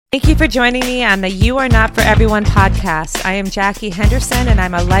Thank you for joining me on the You Are Not For Everyone podcast. I am Jackie Henderson, and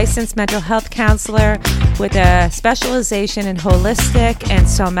I'm a licensed mental health counselor with a specialization in holistic and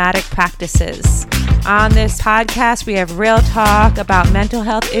somatic practices. On this podcast, we have real talk about mental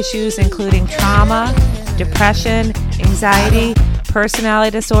health issues, including trauma, depression, anxiety,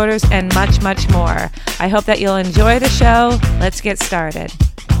 personality disorders, and much, much more. I hope that you'll enjoy the show. Let's get started.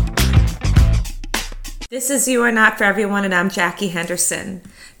 This is You Are Not For Everyone, and I'm Jackie Henderson.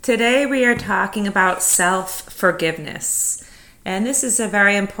 Today we are talking about self-forgiveness. And this is a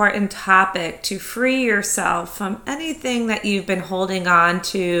very important topic to free yourself from anything that you've been holding on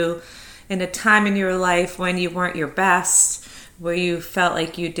to in a time in your life when you weren't your best, where you felt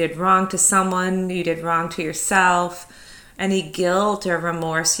like you did wrong to someone, you did wrong to yourself, any guilt or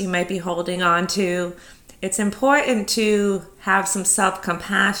remorse you might be holding on to. It's important to have some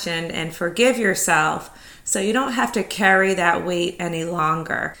self-compassion and forgive yourself so you don't have to carry that weight any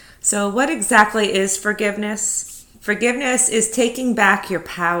longer. So what exactly is forgiveness? Forgiveness is taking back your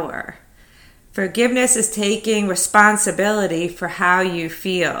power. Forgiveness is taking responsibility for how you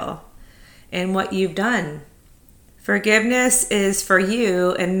feel and what you've done. Forgiveness is for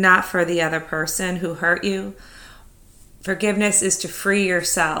you and not for the other person who hurt you. Forgiveness is to free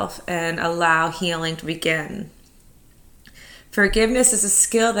yourself and allow healing to begin. Forgiveness is a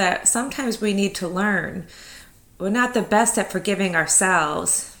skill that sometimes we need to learn. We're not the best at forgiving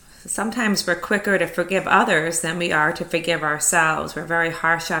ourselves. Sometimes we're quicker to forgive others than we are to forgive ourselves. We're very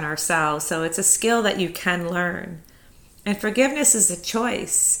harsh on ourselves. So it's a skill that you can learn. And forgiveness is a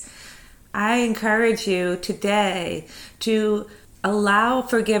choice. I encourage you today to allow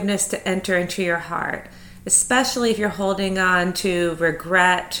forgiveness to enter into your heart, especially if you're holding on to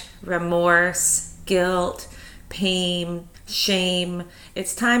regret, remorse, guilt, pain, shame.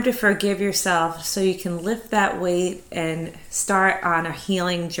 It's time to forgive yourself so you can lift that weight and start on a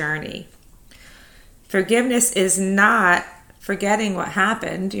healing journey. Forgiveness is not forgetting what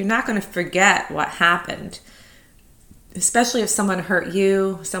happened. You're not going to forget what happened, especially if someone hurt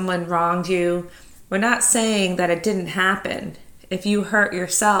you, someone wronged you. We're not saying that it didn't happen. If you hurt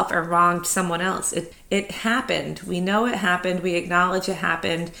yourself or wronged someone else, it happened. We know it happened. We acknowledge it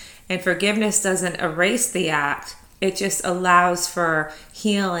happened. And forgiveness doesn't erase the act. It just allows for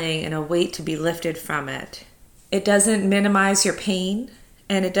healing and a weight to be lifted from it. It doesn't minimize your pain,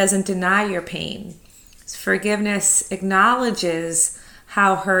 and it doesn't deny your pain. Forgiveness acknowledges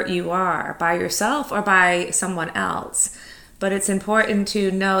how hurt you are by yourself or by someone else. But it's important to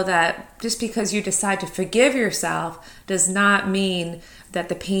know that just because you decide to forgive yourself does not mean that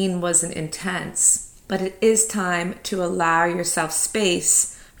the pain wasn't intense. But it is time to allow yourself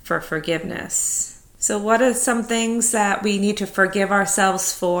space for forgiveness. So what are some things that we need to forgive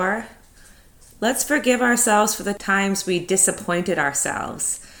ourselves for? Let's forgive ourselves for the times we disappointed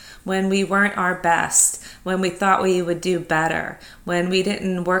ourselves, when we weren't our best, when we thought we would do better, when we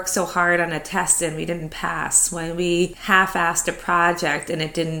didn't work so hard on a test and we didn't pass, when we half-assed a project and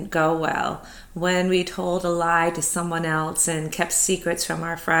it didn't go well, when we told a lie to someone else and kept secrets from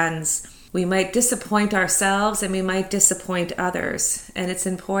our friends. We might disappoint ourselves and we might disappoint others. And it's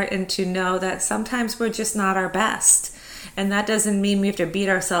important to know that sometimes we're just not our best. And that doesn't mean we have to beat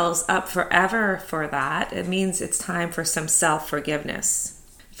ourselves up forever for that. It means it's time for some self-forgiveness.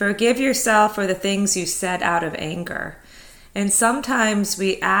 Forgive yourself for the things you said out of anger. And sometimes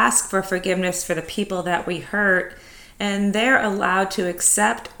we ask for forgiveness for the people that we hurt, and they're allowed to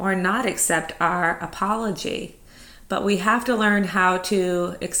accept or not accept our apology. But we have to learn how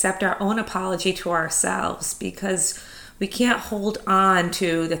to accept our own apology to ourselves, because we can't hold on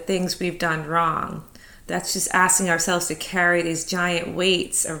to the things we've done wrong. That's just asking ourselves to carry these giant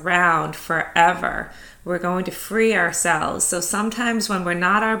weights around forever. We're going to free ourselves. So sometimes when we're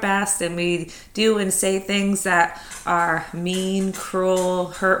not our best and we do and say things that are mean, cruel,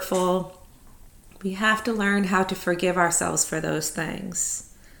 hurtful, we have to learn how to forgive ourselves for those things.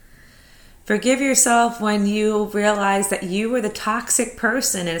 Forgive yourself when you realize that you were the toxic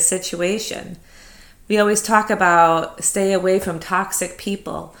person in a situation. We always talk about stay away from toxic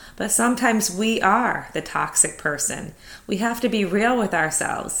people, but sometimes we are the toxic person. We have to be real with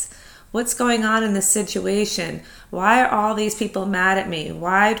ourselves. What's going on in this situation? Why are all these people mad at me?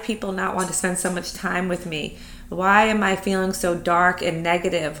 Why do people not want to spend so much time with me? Why am I feeling so dark and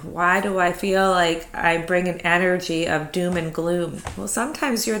negative? Why do I feel like I bring an energy of doom and gloom? Well,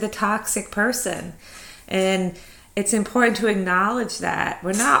 sometimes you're the toxic person. And it's important to acknowledge that.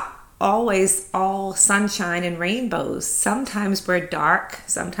 We're not always all sunshine and rainbows. Sometimes we're dark.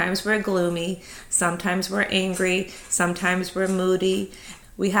 Sometimes we're gloomy. Sometimes we're angry. Sometimes we're moody.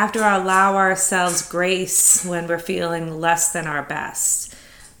 We have to allow ourselves grace when we're feeling less than our best.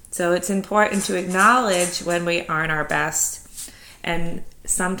 So it's important to acknowledge when we aren't our best, and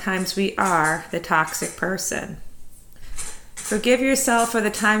sometimes we are the toxic person. Forgive yourself for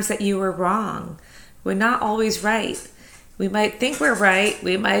the times that you were wrong. We're not always right. We might think we're right.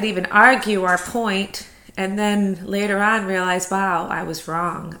 We might even argue our point, and then later on realize, wow, I was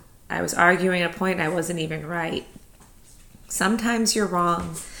wrong. I was arguing a point and I wasn't even right. Sometimes you're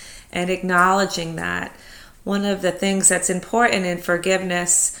wrong, and acknowledging that. One of the things that's important in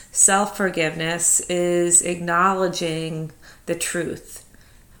forgiveness, self-forgiveness, is acknowledging the truth.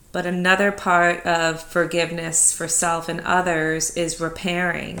 But another part of forgiveness for self and others is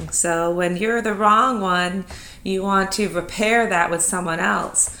repairing. So when you're the wrong one, you want to repair that with someone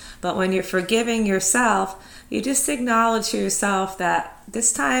else. But when you're forgiving yourself, you just acknowledge to yourself that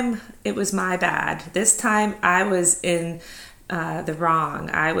this time it was my bad. This time I was in the wrong.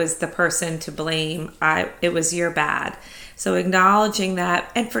 I was the person to blame. It was your bad. So acknowledging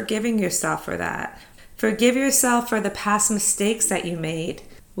that and forgiving yourself for that. Forgive yourself for the past mistakes that you made.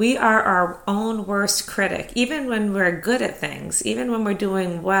 We are our own worst critic. Even when we're good at things, even when we're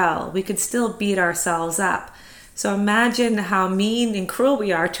doing well, we could still beat ourselves up. So imagine how mean and cruel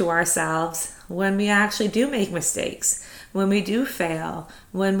we are to ourselves when we actually do make mistakes, when we do fail,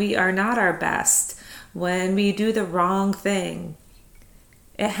 when we are not our best, when we do the wrong thing.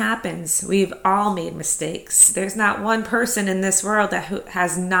 It happens. We've all made mistakes. There's not one person in this world that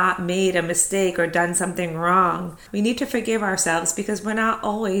has not made a mistake or done something wrong. We need to forgive ourselves because we're not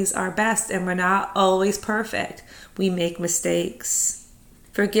always our best and we're not always perfect. We make mistakes.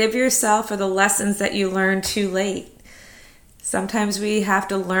 Forgive yourself for the lessons that you learned too late. Sometimes we have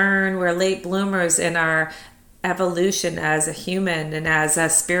to learn, we're late bloomers in our evolution as a human and as a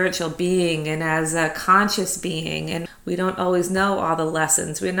spiritual being and as a conscious being, and we don't always know all the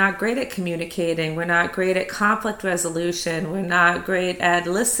lessons. We're not great at communicating. We're not great at conflict resolution. We're not great at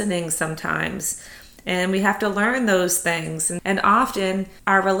listening sometimes, and we have to learn those things. And often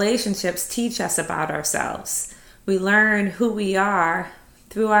our relationships teach us about ourselves. We learn who we are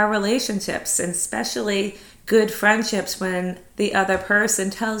through our relationships, and especially good friendships when the other person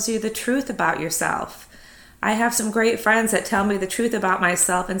tells you the truth about yourself. I have some great friends that tell me the truth about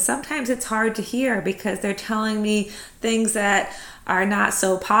myself, and sometimes it's hard to hear because they're telling me things that are not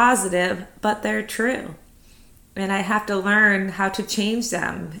so positive, but they're true. And I have to learn how to change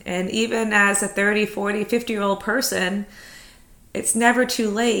them. And even as a 30, 40, 50-year-old person, it's never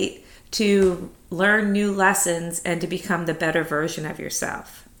too late to learn new lessons and to become the better version of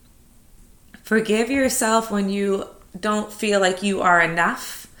yourself. Forgive yourself when you don't feel like you are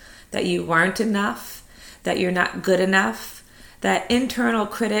enough, that you weren't enough, that you're not good enough. That internal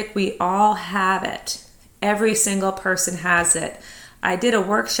critic, we all have it. Every single person has it. I did a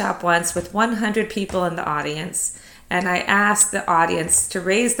workshop once with 100 people in the audience, and I asked the audience to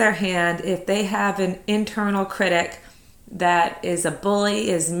raise their hand if they have an internal critic that is a bully,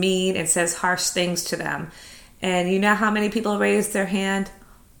 is mean, and says harsh things to them. And you know how many people raised their hand?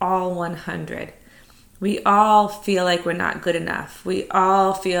 All 100. We all feel like we're not good enough. We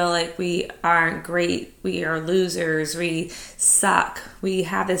all feel like we aren't great. We are losers. We suck. We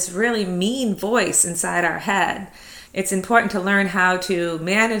have this really mean voice inside our head. It's important to learn how to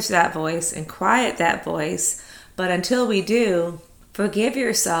manage that voice and quiet that voice. But until we do, forgive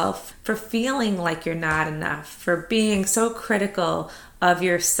yourself for feeling like you're not enough, for being so critical of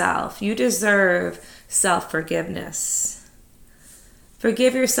yourself. You deserve self-forgiveness.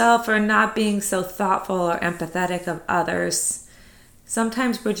 Forgive yourself for not being so thoughtful or empathetic of others.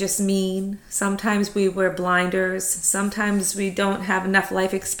 Sometimes we're just mean. Sometimes we wear blinders. Sometimes we don't have enough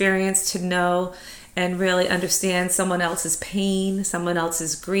life experience to know and really understand someone else's pain, someone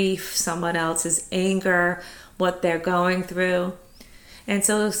else's grief, someone else's anger, what they're going through. And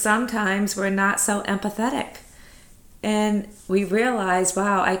so sometimes we're not so empathetic. And we realize,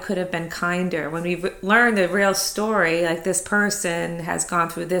 wow, I could have been kinder. When we learn the real story, like this person has gone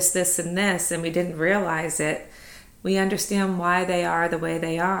through this, this, and this, and we didn't realize it, we understand why they are the way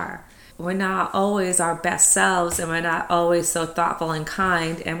they are. We're not always our best selves, and we're not always so thoughtful and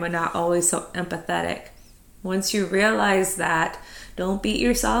kind, and we're not always so empathetic. Once you realize that, don't beat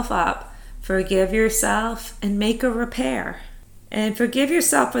yourself up. Forgive yourself and make a repair. And forgive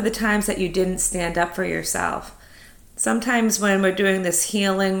yourself for the times that you didn't stand up for yourself. Sometimes when we're doing this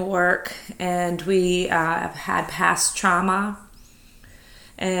healing work and we have had past trauma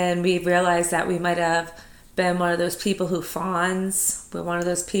and we realize that we might have been one of those people who fawns, we're one of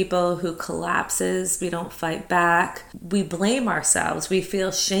those people who collapses, we don't fight back, we blame ourselves, we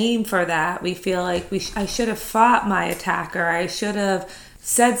feel shame for that, we feel like I should have fought my attacker, I should have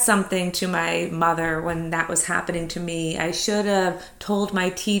said something to my mother when that was happening to me. I should have told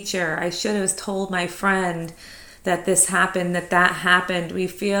my teacher. I should have told my friend that this happened, that happened. We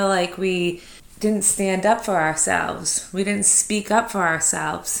feel like we didn't stand up for ourselves. We didn't speak up for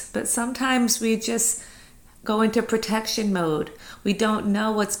ourselves. But sometimes we just go into protection mode. We don't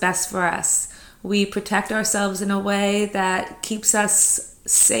know what's best for us. We protect ourselves in a way that keeps us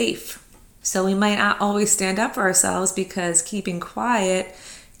safe. So we might not always stand up for ourselves because keeping quiet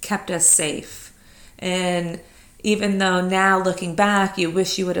kept us safe. And even though now looking back, you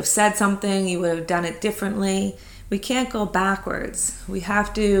wish you would have said something, you would have done it differently, we can't go backwards. We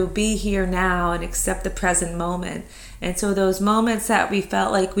have to be here now and accept the present moment. And so those moments that we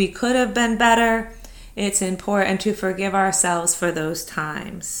felt like we could have been better, it's important to forgive ourselves for those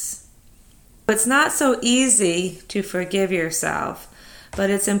times. It's not so easy to forgive yourself. But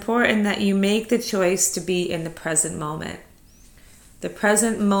it's important that you make the choice to be in the present moment. The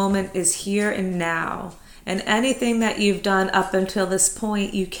present moment is here and now. And anything that you've done up until this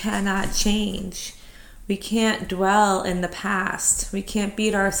point, you cannot change. We can't dwell in the past. We can't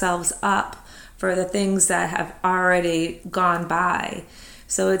beat ourselves up for the things that have already gone by.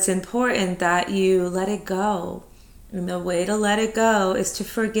 So it's important that you let it go. And the way to let it go is to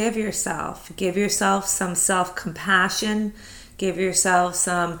forgive yourself. Give yourself some self-compassion. Give yourself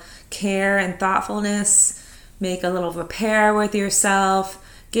some care and thoughtfulness. Make a little repair with yourself.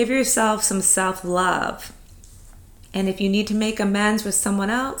 Give yourself some self-love. And if you need to make amends with someone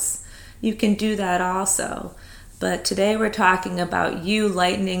else, you can do that also. But today we're talking about you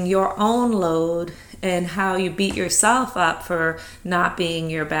lightening your own load and how you beat yourself up for not being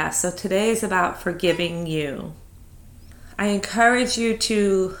your best. So today is about forgiving you. I encourage you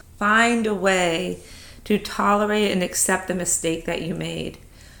to find a way to tolerate and accept the mistake that you made.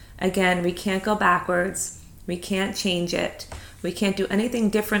 Again, we can't go backwards. We can't change it. We can't do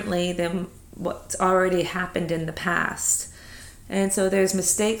anything differently than what's already happened in the past. And so there's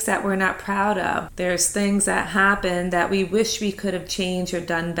mistakes that we're not proud of. There's things that happen that we wish we could have changed or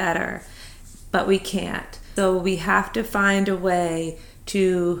done better, but we can't. So we have to find a way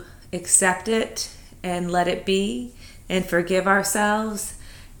to accept it and let it be and forgive ourselves.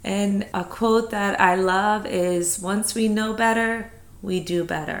 And a quote that I love is, once we know better, we do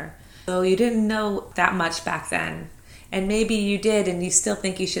better. So you didn't know that much back then. And maybe you did and you still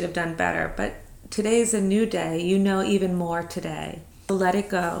think you should have done better. But today's a new day. You know even more today. So let it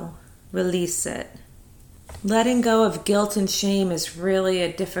go. Release it. Letting go of guilt and shame is really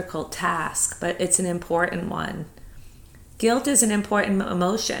a difficult task, but it's an important one. Guilt is an important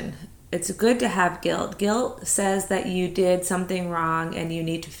emotion. It's good to have guilt. Guilt says that you did something wrong and you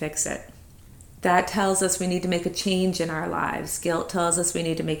need to fix it. That tells us we need to make a change in our lives. Guilt tells us we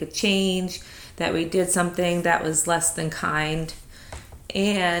need to make a change, that we did something that was less than kind.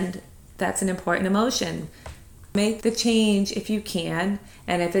 And that's an important emotion. Make the change if you can.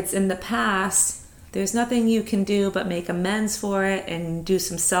 And if it's in the past, there's nothing you can do but make amends for it and do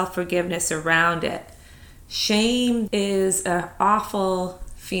some self-forgiveness around it. Shame is an awful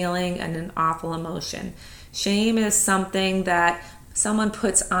feeling and an awful emotion. Shame is something that someone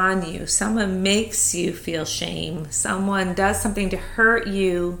puts on you. Someone makes you feel shame. Someone does something to hurt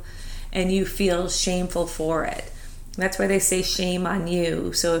you and you feel shameful for it. That's why they say shame on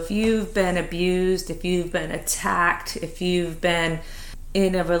you. So if you've been abused, if you've been attacked, if you've been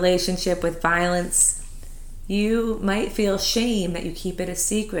in a relationship with violence, you might feel shame that you keep it a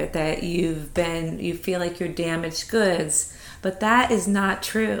secret, that you feel like you're damaged goods. But that is not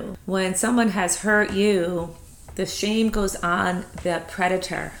true. When someone has hurt you, the shame goes on the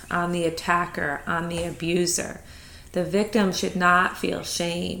predator, on the attacker, on the abuser. The victim should not feel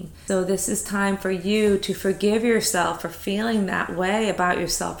shame. So this is time for you to forgive yourself for feeling that way about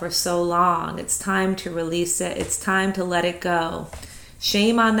yourself for so long. It's time to release it. It's time to let it go.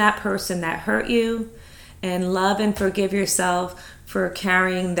 Shame on that person that hurt you, and love and forgive yourself for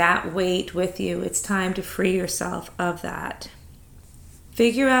carrying that weight with you. It's time to free yourself of that.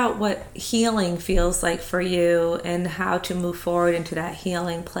 Figure out what healing feels like for you and how to move forward into that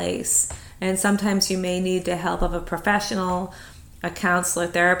healing place. And sometimes you may need the help of a professional, a counselor,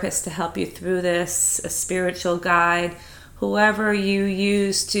 therapist to help you through this, a spiritual guide, whoever you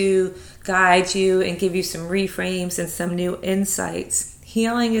use to guide you and give you some reframes and some new insights.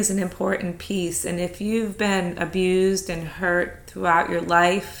 Healing is an important piece, and if you've been abused and hurt throughout your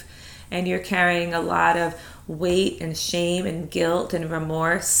life and you're carrying a lot of weight and shame and guilt and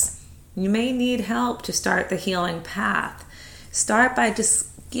remorse, you may need help to start the healing path. Start by just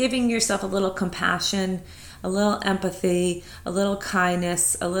giving yourself a little compassion, a little empathy, a little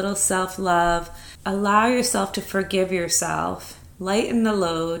kindness, a little self-love. Allow yourself to forgive yourself. lighten the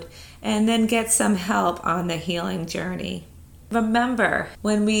load, and then get some help on the healing journey. Remember,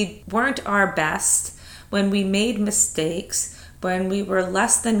 when we weren't our best, when we made mistakes, when we were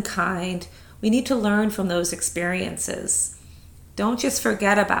less than kind, we need to learn from those experiences. Don't just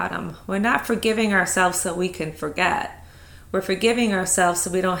forget about them. We're not forgiving ourselves so we can forget. We're forgiving ourselves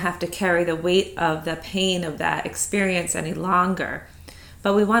so we don't have to carry the weight of the pain of that experience any longer.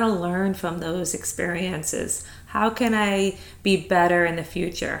 But we want to learn from those experiences. How can I be better in the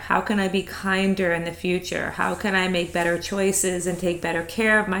future? How can I be kinder in the future? How can I make better choices and take better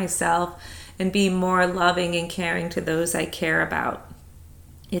care of myself and be more loving and caring to those I care about?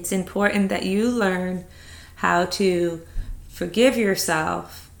 It's important that you learn how to forgive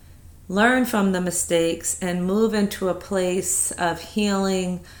yourself, learn from the mistakes, and move into a place of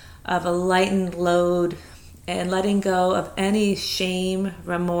healing, of a lightened load, and letting go of any shame,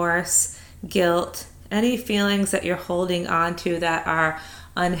 remorse, guilt, any feelings that you're holding on to that are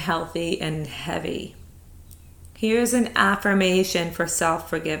unhealthy and heavy. Here's an affirmation for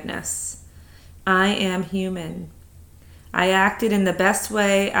self-forgiveness. I am human. I acted in the best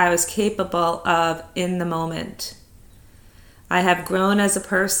way I was capable of in the moment. I have grown as a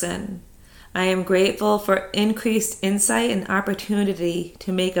person. I am grateful for increased insight and opportunity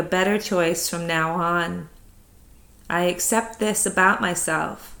to make a better choice from now on. I accept this about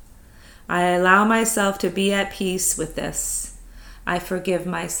myself. I allow myself to be at peace with this. I forgive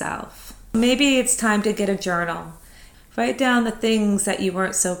myself. Maybe it's time to get a journal. Write down the things that you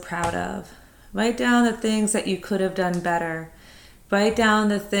weren't so proud of. Write down the things that you could have done better. Write down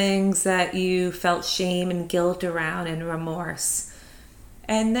the things that you felt shame and guilt around and remorse.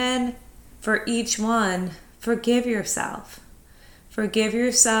 And then for each one, forgive yourself. Forgive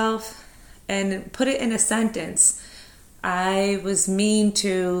yourself and put it in a sentence. I was mean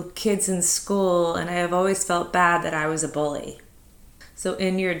to kids in school, and I have always felt bad that I was a bully. So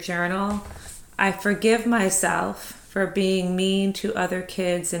in your journal, I forgive myself for being mean to other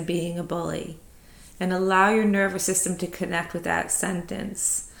kids and being a bully. And allow your nervous system to connect with that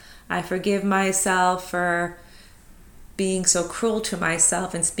sentence. I forgive myself for being so cruel to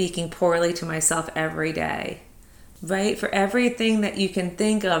myself and speaking poorly to myself every day. Right? For everything that you can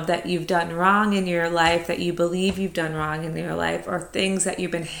think of that you've done wrong in your life, that you believe you've done wrong in your life, or things that you've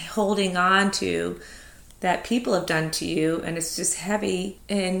been holding on to that people have done to you, and it's just heavy,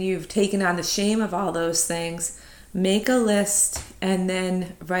 and you've taken on the shame of all those things, make a list and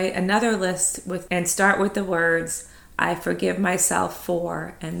then write another list and start with the words, I forgive myself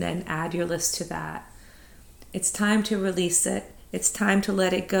for, and then add your list to that. It's time to release it. It's time to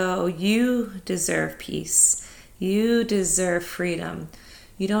let it go. You deserve peace. You deserve freedom.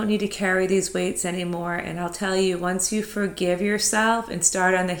 You don't need to carry these weights anymore. And I'll tell you, once you forgive yourself and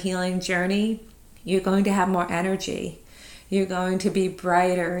start on the healing journey, you're going to have more energy. You're going to be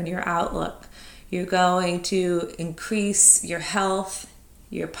brighter in your outlook. You're going to increase your health,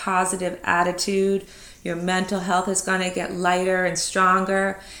 your positive attitude. Your mental health is going to get lighter and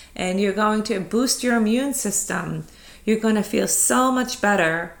stronger. And you're going to boost your immune system. You're going to feel so much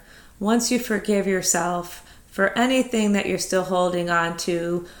better once you forgive yourself for anything that you're still holding on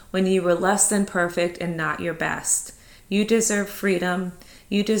to when you were less than perfect and not your best. You deserve freedom.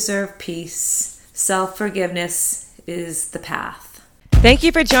 You deserve peace. Self-forgiveness is the path. Thank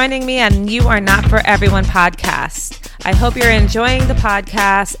you for joining me on You Are Not For Everyone podcast. I hope you're enjoying the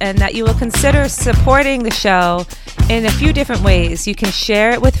podcast and that you will consider supporting the show in a few different ways. You can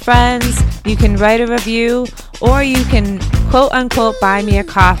share it with friends, you can write a review, or you can quote unquote buy me a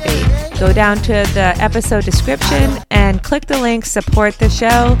coffee. Go down to the episode description and click the link support the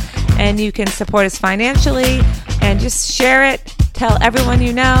show, and you can support us financially and just share it. Tell everyone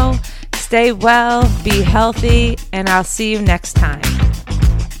you know. Stay well, be healthy, and I'll see you next time.